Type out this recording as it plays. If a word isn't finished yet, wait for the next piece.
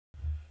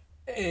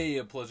Hey,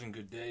 a pleasant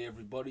good day,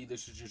 everybody.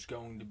 This is just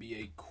going to be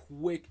a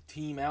quick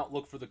team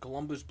outlook for the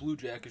Columbus Blue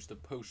Jackets to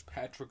post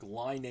Patrick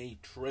Laine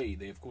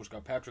trade. They, of course,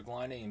 got Patrick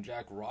Laine and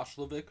Jack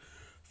Roslovic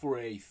for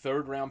a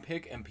third-round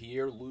pick and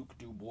Pierre-Luc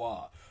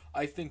Dubois.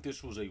 I think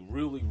this was a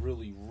really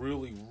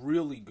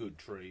good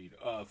trade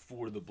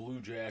for the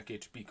Blue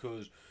Jackets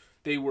because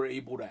they were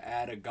able to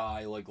add a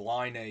guy like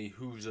Laine,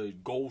 who's a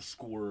goal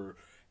scorer,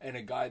 and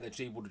a guy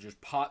that's able to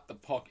just pot the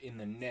puck in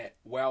the net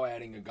while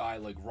adding a guy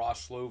like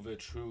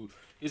Roslovic, who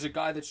is a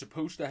guy that's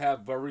supposed to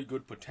have very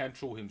good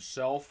potential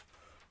himself,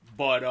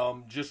 but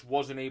just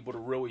wasn't able to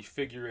really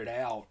figure it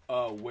out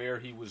where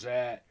he was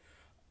at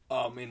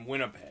in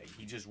Winnipeg.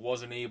 He just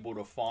wasn't able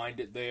to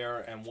find it there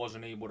and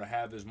wasn't able to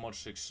have as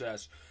much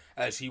success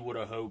as he would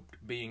have hoped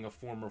being a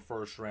former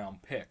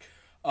first-round pick.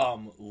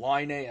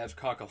 Laine, as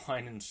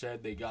Kakalainen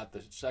said, they got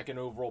the second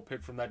overall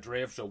pick from that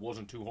draft, so it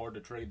wasn't too hard to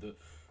trade the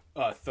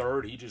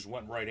third. He just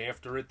went right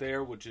after it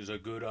there, which is a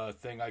good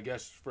thing, I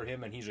guess, for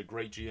him. And he's a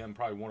great GM,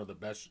 probably one of the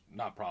best,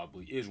 not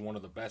probably, is one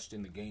of the best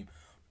in the game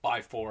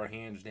by far,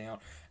 hands down.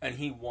 And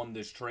he won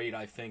this trade,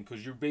 I think,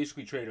 because you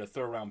basically traded a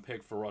third-round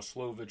pick for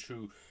Roslovic,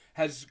 who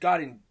has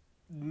gotten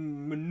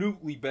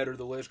minutely better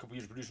the last couple of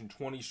years, producing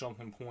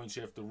 20-something points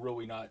after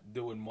really not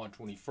doing much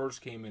when he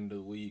first came into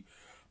the league.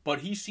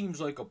 But he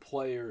seems like a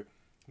player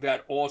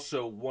that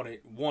also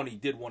he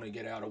did want to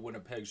get out of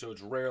Winnipeg, so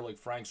it's rare, like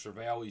Frank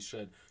Cervalli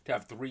said, to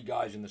have three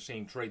guys in the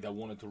same trade that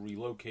wanted to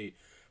relocate.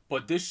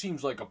 But this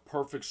seems like a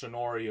perfect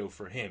scenario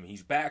for him.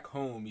 He's back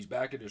home. He's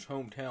back at his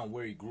hometown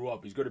where he grew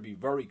up. He's going to be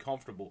very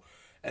comfortable.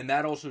 And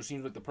that also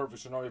seems like the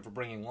perfect scenario for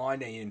bringing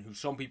Laine in, who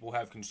some people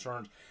have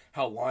concerns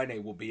how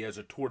Laine will be as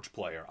a torch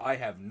player. I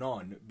have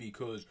none,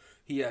 because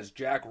he has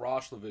Jack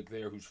Roslovic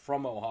there, who's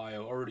from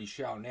Ohio, already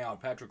shouting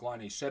out. Patrick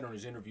Laine said in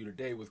his interview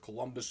today with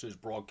Columbus's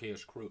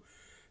broadcast crew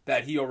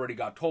that he already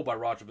got told by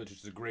Roslovic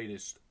it's the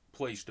greatest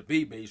place to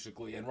be,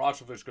 basically, and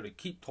Roslovic's going to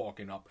keep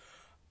talking up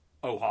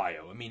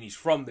Ohio. I mean, he's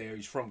from there,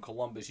 he's from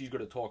Columbus, he's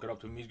going to talk it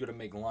up to him, he's going to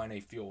make Laine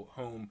feel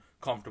home,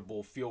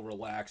 comfortable, feel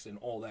relaxed, and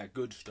all that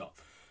good stuff.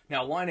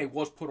 Now, Laine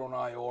was put on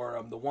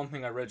IR. The one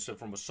thing I read said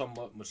from a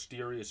somewhat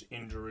mysterious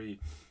injury,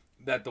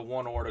 that the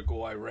one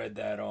article I read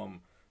that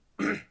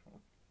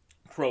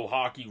Pro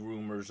Hockey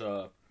Rumors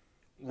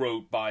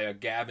wrote by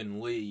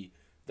Gavin Lee,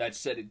 that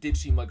said it did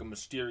seem like a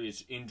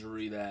mysterious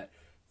injury that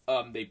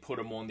they put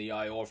him on the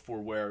IR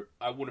for, where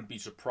I wouldn't be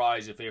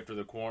surprised if after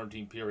the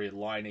quarantine period,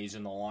 Laine's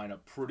in the lineup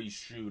pretty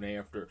soon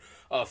after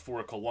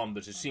for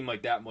Columbus. It seemed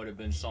like that might have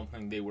been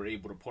something they were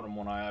able to put him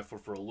on IR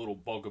for a little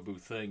bugaboo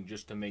thing,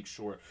 just to make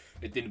sure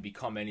it didn't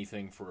become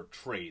anything for a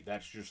trade.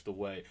 That's just the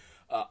way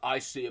I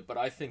see it, but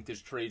I think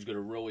this trade's going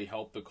to really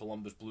help the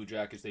Columbus Blue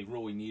Jackets. They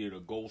really needed a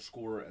goal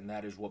scorer, and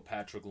that is what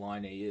Patrick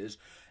Laine is.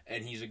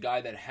 And he's a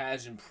guy that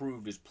has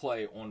improved his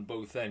play on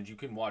both ends. You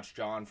can watch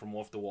John from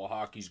Off the Wall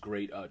Hockey's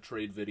great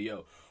trade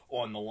video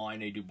on the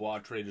Laine Dubois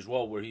trade as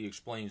well, where he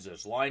explains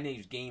this.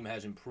 Laine's game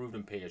has improved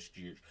in past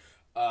years.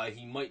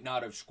 He might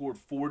not have scored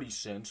 40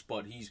 since,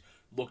 but he's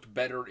looked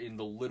better in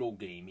the little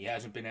game. He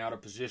hasn't been out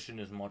of position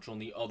as much on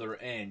the other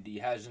end. He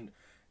hasn't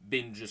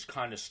been just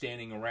kind of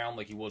standing around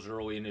like he was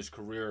early in his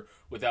career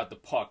without the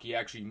puck. He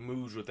actually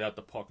moves without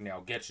the puck now,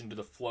 gets into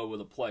the flow of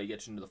the play,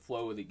 gets into the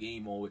flow of the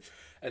game always,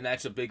 and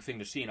that's a big thing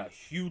to see and a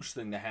huge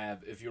thing to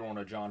have if you're on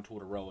a John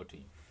Tortorella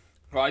team.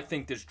 I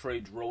think this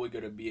trade's really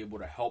going to be able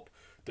to help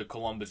the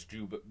Columbus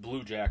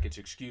Blue Jackets,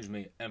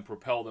 and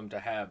propel them to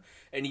have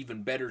an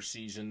even better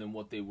season than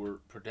what they were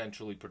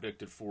potentially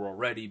predicted for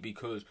already,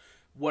 because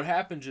what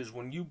happens is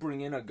when you bring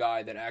in a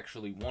guy that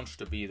actually wants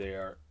to be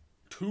there,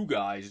 two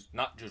guys,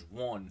 not just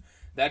one,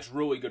 that's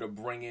really going to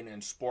bring in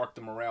and spark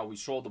the morale. We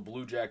saw the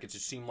Blue Jackets,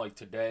 it seemed like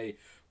today,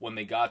 when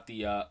they got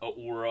the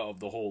aura of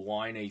the whole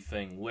Laine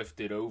thing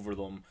lifted over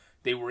them,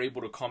 they were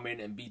able to come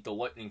in and beat the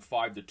Lightning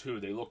 5-2.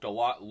 They looked a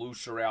lot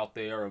looser out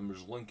there, and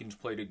Lincoln's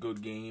played a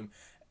good game,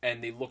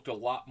 and they looked a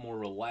lot more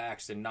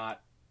relaxed and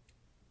not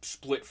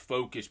split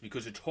focus,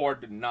 because it's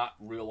hard to not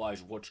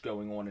realize what's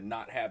going on and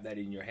not have that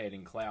in your head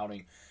and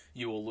clouding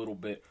you a little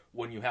bit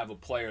when you have a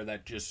player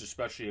that just,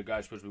 especially a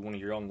guy supposed to be one of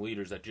your young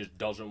leaders, that just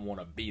doesn't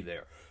want to be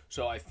there.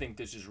 So I think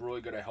this is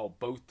really going to help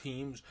both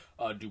teams.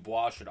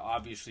 Dubois should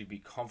obviously be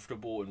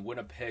comfortable in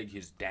Winnipeg.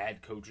 His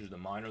dad coaches the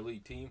minor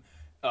league team,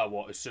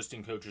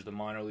 assistant coaches the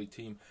minor league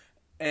team.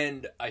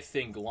 And I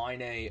think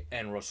Laine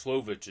and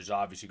Roslovic is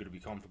obviously going to be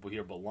comfortable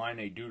here, but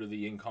Laine, due to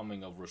the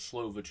incoming of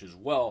Roslovic as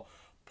well,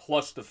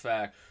 plus the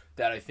fact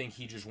that I think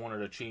he just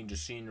wanted a change of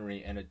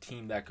scenery and a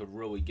team that could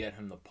really get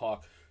him the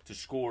puck to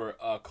score.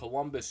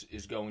 Columbus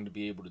is going to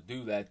be able to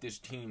do that. This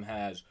team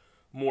has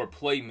more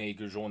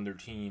playmakers on their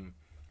team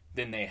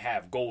than they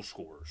have goal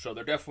scorers, so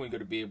they're definitely going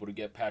to be able to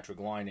get Patrick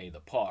Laine the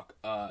puck.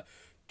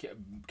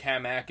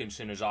 Cam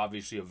Atkinson is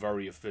obviously a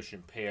very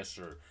efficient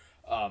passer.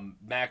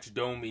 Max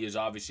Domi is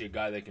obviously a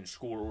guy that can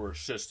score or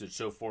assist.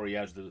 So far, he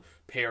has the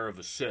pair of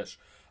assists.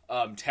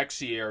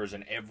 Texier is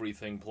an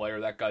everything player.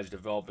 That guy's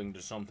developing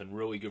to something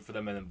really good for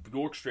them. And then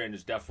Bjorkstrand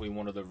is definitely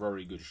one of the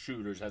very good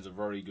shooters, has a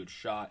very good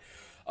shot.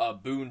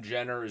 Boone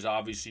Jenner is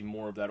obviously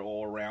more of that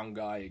all-around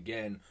guy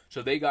again.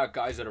 So they got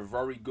guys that are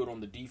very good on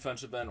the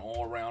defensive end,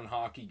 all-around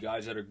hockey,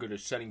 guys that are good at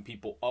setting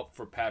people up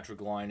for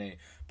Patrick Laine.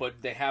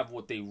 But they have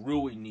what they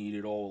really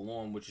needed all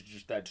along, which is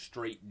just that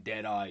straight,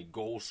 dead-eye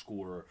goal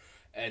scorer.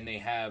 And they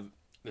have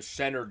the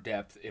center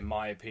depth, in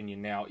my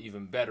opinion, now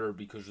even better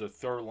because the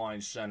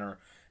third-line center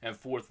and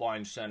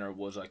fourth-line center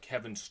was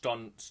Kevin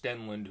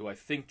Stenlund, who I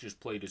think just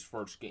played his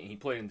first game. He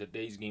played in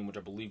today's game, which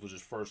I believe was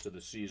his first of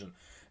the season.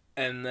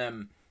 And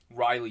then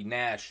Riley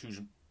Nash,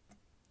 who's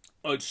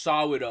a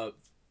solid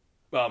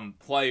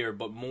player,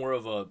 but more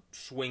of a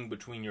swing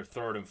between your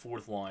third and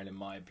fourth line, in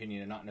my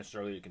opinion, and not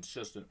necessarily a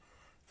consistent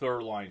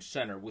third-line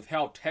center. With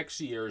how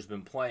Texier has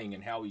been playing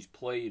and how he's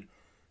played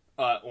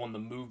on the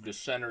move to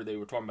center, they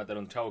were talking about that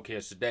on the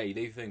telecast today,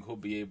 they think he'll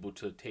be able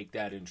to take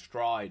that in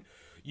stride.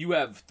 You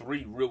have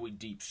three really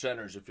deep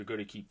centers if you're going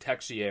to keep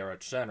Texier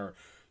at center.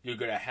 You're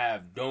going to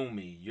have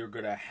Domi. You're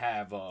going to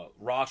have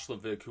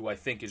Roslovic, who I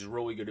think is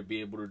really going to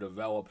be able to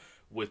develop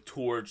with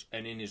Torch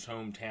and in his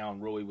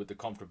hometown, really with the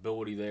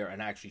comfortability there,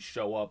 and actually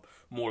show up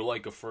more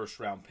like a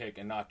first-round pick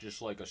and not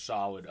just like a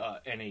solid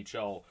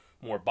NHL,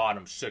 more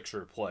bottom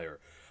sixer player.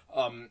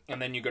 And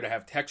then you're going to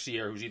have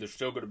Texier, who's either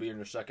still going to be in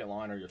your second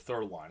line or your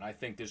third line. I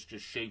think this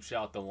just shapes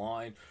out the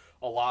line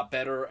a lot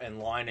better, and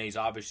Laine's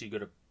obviously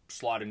going to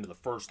slot into the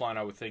first line,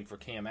 I would think, for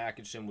Cam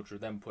Atkinson, which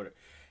would then put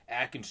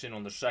Atkinson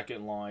on the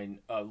second line,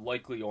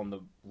 likely on the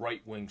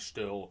right wing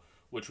still,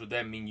 which would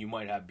then mean you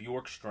might have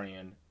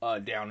Bjorkstrand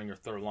down in your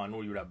third line,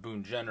 or you would have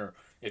Boone Jenner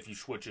if you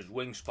switch his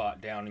wing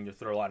spot down in your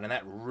third line, and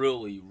that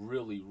really,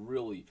 really,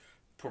 really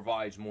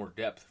provides more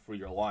depth for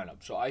your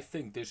lineup. So I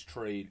think this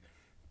trade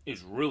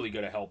is really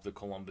going to help the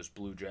Columbus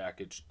Blue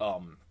Jackets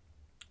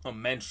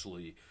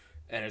immensely,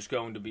 and it's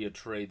going to be a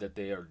trade that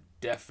they are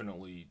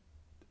definitely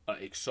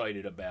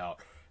excited about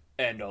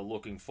and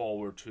looking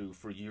forward to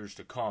for years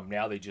to come.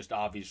 Now they just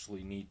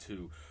obviously need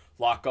to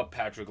lock up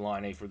Patrick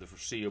Laine for the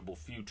foreseeable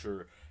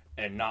future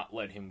and not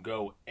let him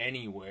go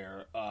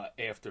anywhere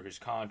after his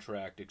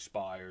contract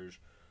expires,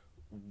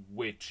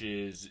 which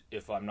is,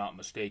 if I'm not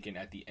mistaken,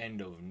 at the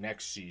end of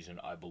next season,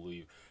 I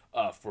believe,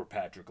 for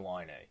Patrick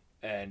Laine.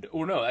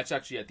 No, that's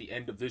actually at the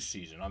end of this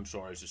season. I'm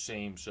sorry, it's the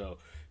same. So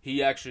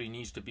he actually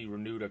needs to be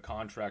renewed a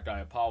contract, I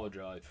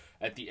apologize,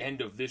 at the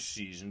end of this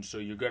season. So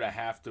you're going to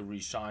have to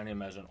re-sign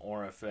him as an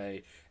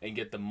RFA and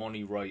get the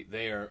money right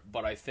there.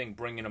 But I think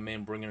bringing him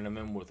in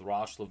with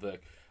Roslovic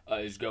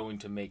is going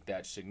to make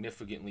that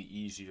significantly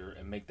easier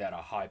and make that a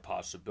high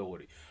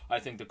possibility. I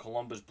think the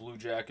Columbus Blue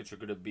Jackets are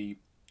going to be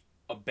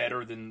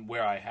better than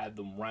where I had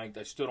them ranked.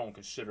 I still don't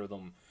consider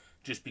them,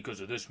 just because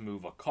of this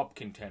move, a cup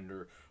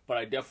contender, but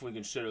I definitely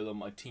consider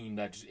them a team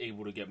that's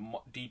able to get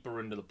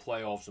deeper into the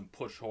playoffs and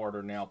push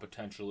harder now,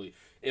 potentially,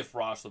 if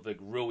Roslovic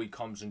really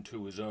comes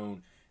into his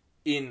own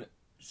in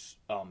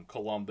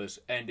Columbus,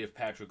 and if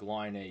Patrick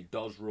Laine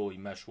does really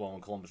mesh well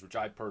in Columbus, which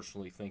I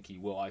personally think he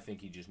will. I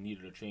think he just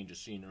needed a change of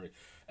scenery,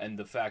 and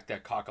the fact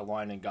that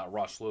Kakalainen got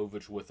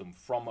Roslovic with him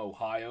from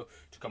Ohio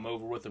to come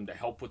over with him to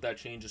help with that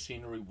change of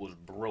scenery was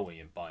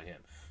brilliant by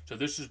him. So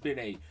this has been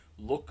a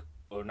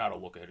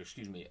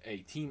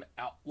team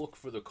outlook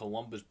for the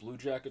Columbus Blue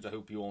Jackets. I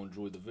hope you all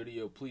enjoyed the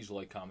video. Please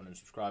like, comment, and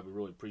subscribe. We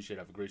really appreciate it.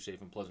 Have a great,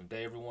 safe, and pleasant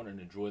day, everyone, and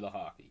enjoy the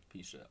hockey.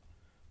 Peace out.